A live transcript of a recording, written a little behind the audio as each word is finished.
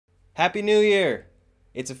Happy New Year!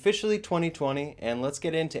 It's officially 2020, and let's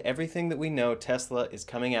get into everything that we know Tesla is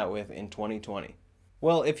coming out with in 2020.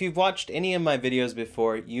 Well, if you've watched any of my videos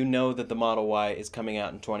before, you know that the Model Y is coming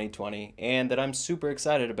out in 2020, and that I'm super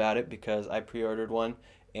excited about it because I pre-ordered one,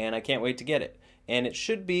 and I can't wait to get it. And it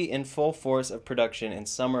should be in full force of production in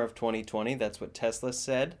summer of 2020, that's what Tesla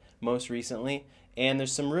said most recently, and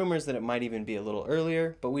there's some rumors that it might even be a little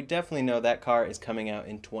earlier, but we definitely know that car is coming out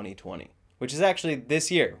in 2020. Which is actually this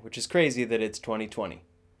year, which is crazy that it's 2020.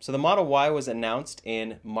 So the Model Y was announced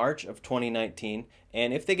in March of 2019,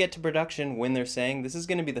 and if they get to production when they're saying, this is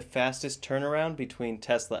going to be the fastest turnaround between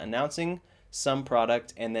Tesla announcing some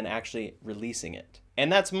product and then actually releasing it.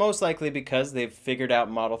 And that's most likely because they've figured out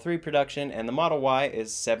Model 3 production, and the Model Y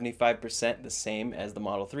is 75% the same as the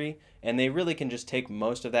Model 3, and they really can just take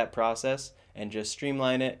most of that process and just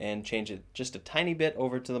streamline it and change it just a tiny bit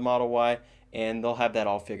over to the Model Y, and they'll have that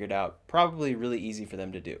all figured out. Probably really easy for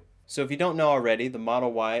them to do. So if you don't know already, the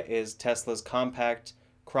Model Y is Tesla's compact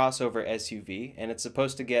crossover SUV, and it's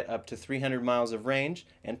supposed to get up to 300 miles of range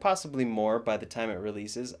and possibly more by the time it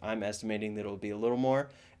releases. I'm estimating that it'll be a little more,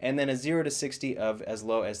 and then a 0 to 60 of as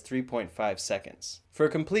low as 3.5 seconds. For a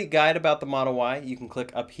complete guide about the Model Y, you can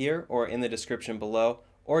click up here or in the description below,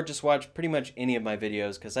 or just watch pretty much any of my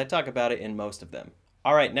videos because I talk about it in most of them.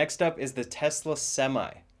 Alright, next up is the Tesla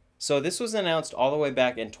Semi. So this was announced all the way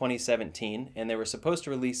back in 2017, and they were supposed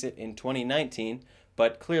to release it in 2019,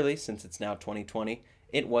 but clearly, since it's now 2020,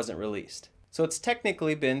 it wasn't released. So it's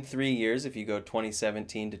technically been 3 years if you go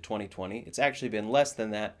 2017 to 2020. It's actually been less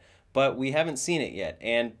than that, but we haven't seen it yet,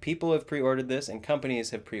 and people have pre-ordered this and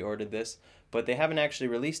companies have pre-ordered this, but they haven't actually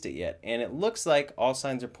released it yet, and it looks like all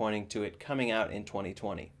signs are pointing to it coming out in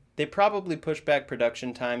 2020. They probably pushed back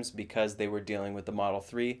production times because they were dealing with the Model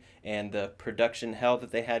 3 and the production hell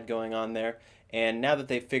that they had going on there. And now that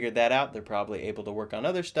they've figured that out, they're probably able to work on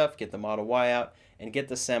other stuff, get the Model Y out, and get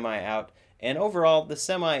the Semi out. And overall, the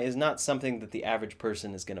Semi is not something that the average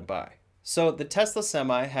person is going to buy. So the Tesla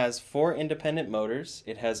Semi has 4 independent motors.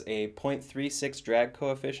 It has a 0.36 drag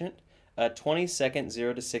coefficient, a 20-second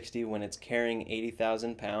 0 to 60 when it's carrying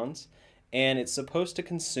 80,000 pounds, and it's supposed to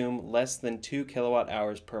consume less than 2 kilowatt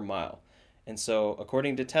hours per mile. And so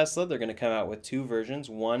according to Tesla, they're going to come out with 2 versions.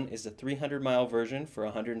 One is a 300-mile version for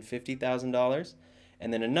 $150,000,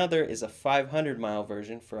 and then another is a 500-mile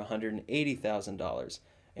version for $180,000.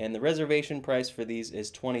 And the reservation price for these is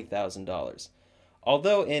 $20,000.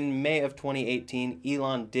 Although in May of 2018,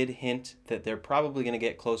 Elon did hint that they're probably going to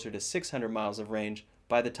get closer to 600 miles of range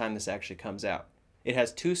by the time this actually comes out. It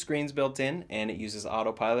has 2 screens built in, and it uses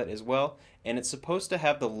autopilot as well, and it's supposed to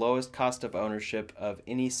have the lowest cost of ownership of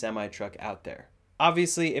any semi-truck out there.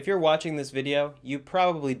 Obviously, if you're watching this video, you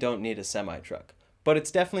probably don't need a semi-truck, but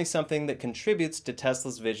it's definitely something that contributes to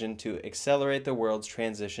Tesla's vision to accelerate the world's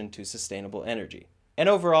transition to sustainable energy. And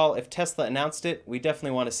overall, if Tesla announced it, we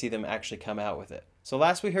definitely want to see them actually come out with it. So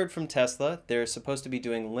last we heard from Tesla, they're supposed to be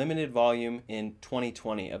doing limited volume in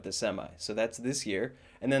 2020 of the Semi. So that's this year.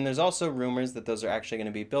 And then there's also rumors that those are actually going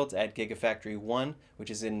to be built at Gigafactory 1,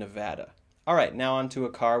 which is in Nevada. Alright, now onto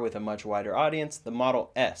a car with a much wider audience, the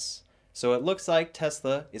Model S. So it looks like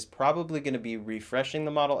Tesla is probably going to be refreshing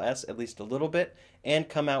the Model S at least a little bit and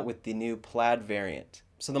come out with the new Plaid variant.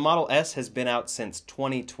 So the Model S has been out since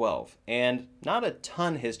 2012, and not a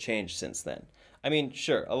ton has changed since then. I mean,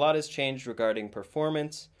 sure, a lot has changed regarding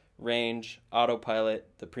performance, range, autopilot,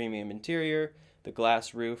 the premium interior, the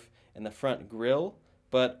glass roof, and the front grille,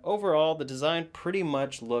 but overall the design pretty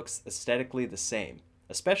much looks aesthetically the same,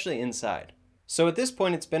 especially inside. So at this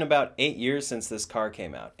point it's been about 8 years since this car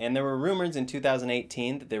came out, and there were rumors in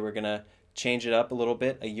 2018 that they were going to change it up a little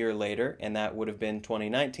bit a year later, and that would have been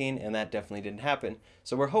 2019, and that definitely didn't happen.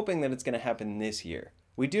 So we're hoping that it's going to happen this year.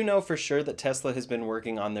 We do know for sure that Tesla has been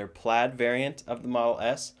working on their Plaid variant of the Model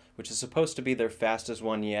S, which is supposed to be their fastest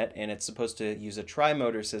one yet, and it's supposed to use a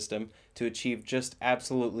tri-motor system to achieve just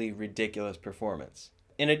absolutely ridiculous performance.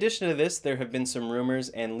 In addition to this, there have been some rumors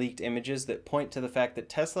and leaked images that point to the fact that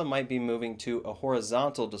Tesla might be moving to a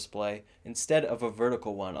horizontal display instead of a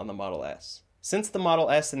vertical one on the Model S. Since the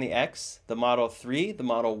Model S and the X, the Model 3, the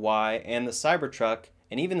Model Y, and the Cybertruck,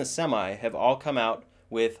 and even the Semi have all come out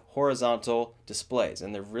with horizontal displays,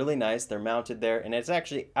 and they're really nice. They're mounted there, and it's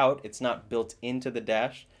actually out. It's not built into the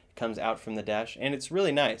dash. It comes out from the dash, and it's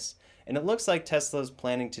really nice. And it looks like Tesla's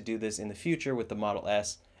planning to do this in the future with the Model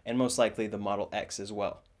S, and most likely the Model X as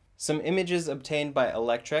well. Some images obtained by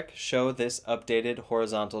Electrek show this updated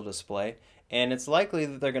horizontal display, and it's likely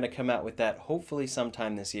that they're going to come out with that hopefully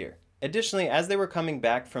sometime this year. Additionally, as they were coming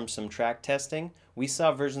back from some track testing, we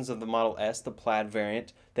saw versions of the Model S, the Plaid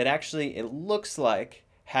variant, that actually, it looks like,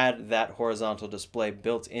 had that horizontal display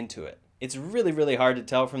built into it. It's really hard to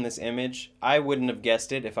tell from this image. I wouldn't have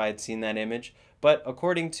guessed it if I had seen that image, but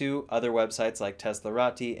according to other websites like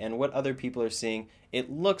Teslarati and what other people are seeing, it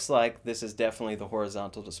looks like this is definitely the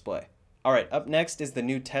horizontal display. Alright, up next is the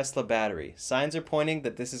new Tesla battery. Signs are pointing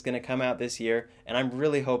that this is going to come out this year, and I'm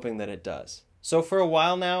really hoping that it does. So for a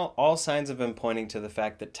while now, all signs have been pointing to the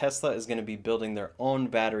fact that Tesla is going to be building their own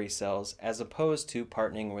battery cells as opposed to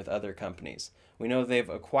partnering with other companies. We know they've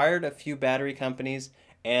acquired a few battery companies,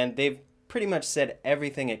 and they've pretty much said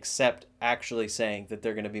everything except actually saying that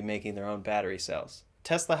they're going to be making their own battery cells.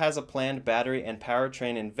 Tesla has a planned battery and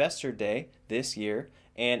powertrain investor day this year,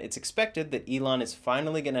 and it's expected that Elon is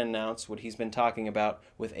finally going to announce what he's been talking about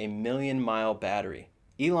with a 1,000,000-mile battery.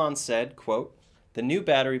 Elon said, quote, "The new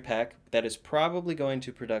battery pack that is probably going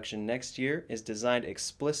to production next year is designed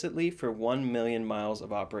explicitly for 1,000,000 miles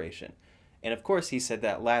of operation." And of course he said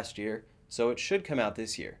that last year, so it should come out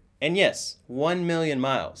this year. And yes, 1,000,000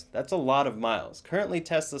 miles. That's a lot of miles. Currently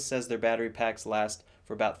Tesla says their battery packs last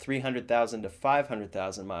for about 300,000 to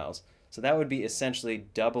 500,000 miles. So that would be essentially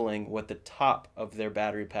doubling what the top of their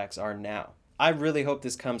battery packs are now. I really hope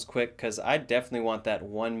this comes quick because I definitely want that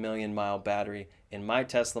 1,000,000-mile battery in my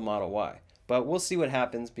Tesla Model Y. But we'll see what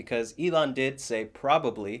happens because Elon did say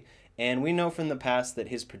probably, and we know from the past that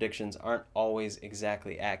his predictions aren't always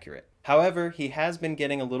exactly accurate. However, he has been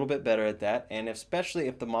getting a little bit better at that, and especially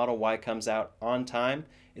if the Model Y comes out on time,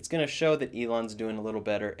 it's going to show that Elon's doing a little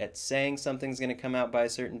better at saying something's going to come out by a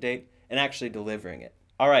certain date and actually delivering it.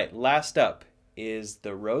 Alright, last up is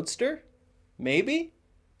the Roadster? Maybe?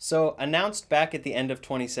 So, announced back at the end of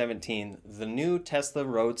 2017, the new Tesla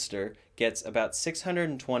Roadster gets about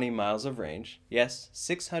 620 miles of range. Yes,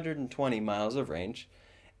 620 miles of range.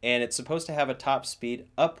 And it's supposed to have a top speed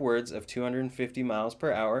upwards of 250 miles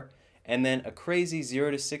per hour, and then a crazy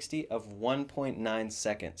 0 to 60 of 1.9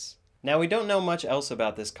 seconds. Now, we don't know much else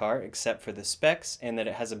about this car except for the specs and that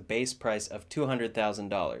it has a base price of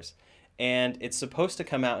 $200,000. And it's supposed to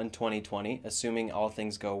come out in 2020, assuming all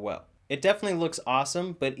things go well. It definitely looks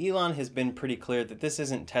awesome, but Elon has been pretty clear that this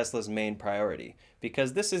isn't Tesla's main priority,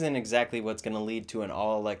 because this isn't exactly what's going to lead to an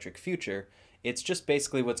all-electric future. It's just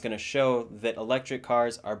basically what's going to show that electric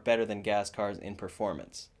cars are better than gas cars in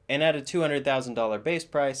performance. And at a $200,000 base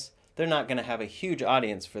price, they're not going to have a huge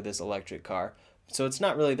audience for this electric car, so it's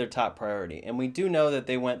not really their top priority. And we do know that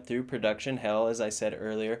they went through production hell, as I said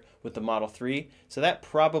earlier, with the Model 3, so that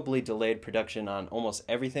probably delayed production on almost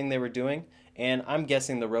everything they were doing, and I'm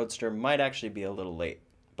guessing the Roadster might actually be a little late.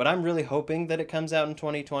 But I'm really hoping that it comes out in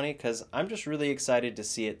 2020 because I'm just really excited to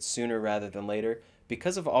see it sooner rather than later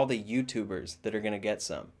because of all the YouTubers that are going to get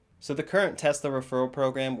some. So the current Tesla referral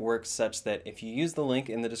program works such that if you use the link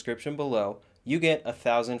in the description below, you get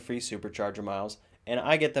 1,000 free supercharger miles, and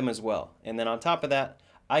I get them as well. And then on top of that,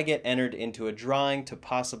 I get entered into a drawing to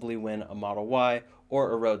possibly win a Model Y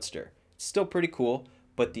or a Roadster. It's still pretty cool,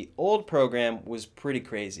 but the old program was pretty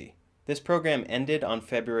crazy. This program ended on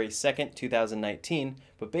February 2nd, 2019,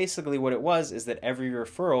 but basically what it was is that every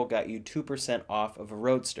referral got you 2% off of a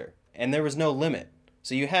Roadster, and there was no limit.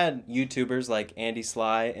 So you had YouTubers like Andy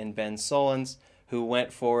Sly and Ben Solons who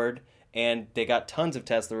went forward and they got tons of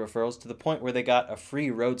Tesla referrals to the point where they got a free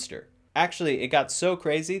Roadster. Actually, it got so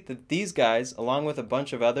crazy that these guys, along with a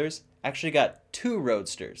bunch of others, actually got 2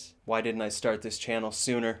 Roadsters. Why didn't I start this channel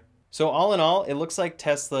sooner? So all in all, it looks like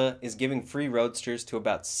Tesla is giving free Roadsters to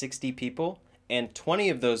about 60 people, and 20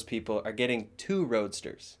 of those people are getting 2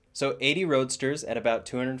 Roadsters. So 80 Roadsters at about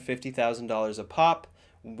 $250,000 a pop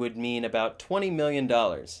would mean about $20 million.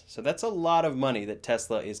 So that's a lot of money that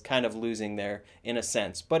Tesla is kind of losing there in a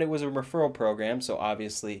sense. But it was a referral program, so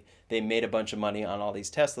obviously they made a bunch of money on all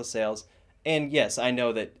these Tesla sales. And yes, I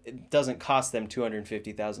know that it doesn't cost them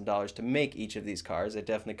 $250,000 to make each of these cars. It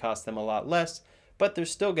definitely costs them a lot less, but they're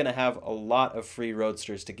still going to have a lot of free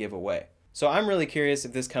Roadsters to give away. So I'm really curious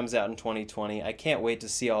if this comes out in 2020. I can't wait to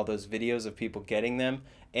see all those videos of people getting them.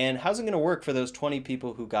 And how's it going to work for those 20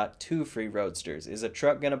 people who got 2 free Roadsters? Is a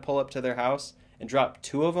truck going to pull up to their house and drop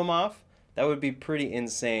 2 of them off? That would be pretty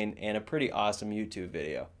insane and a pretty awesome YouTube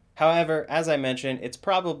video. However, as I mentioned, it's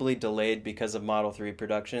probably delayed because of Model 3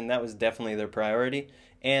 production. That was definitely their priority.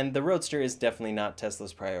 And the Roadster is definitely not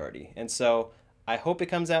Tesla's priority. And so I hope it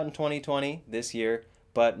comes out in 2020 this year,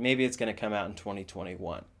 but maybe it's going to come out in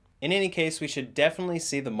 2021. In any case, we should definitely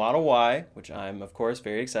see the Model Y, which I'm of course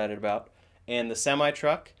very excited about, and the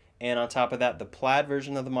semi-truck, and on top of that, the plaid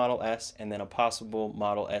version of the Model S, and then a possible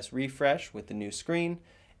Model S refresh with the new screen,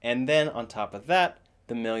 and then on top of that,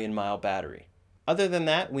 the 1,000,000-mile battery. Other than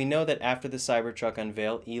that, we know that after the Cybertruck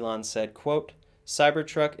unveil, Elon said, quote,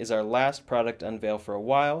 Cybertruck is our last product unveil for a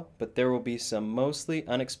while, but there will be some mostly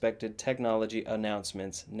unexpected technology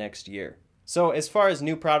announcements next year. So as far as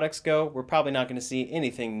new products go, we're probably not going to see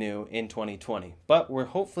anything new in 2020, but we're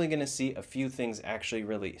hopefully going to see a few things actually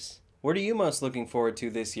release. What are you most looking forward to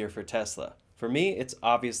this year for Tesla? For me, it's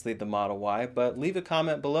obviously the Model Y, but leave a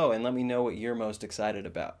comment below and let me know what you're most excited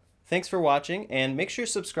about. Thanks for watching, and make sure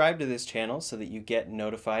to subscribe to this channel so that you get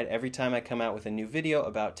notified every time I come out with a new video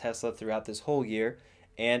about Tesla throughout this whole year,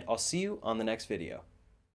 and I'll see you on the next video.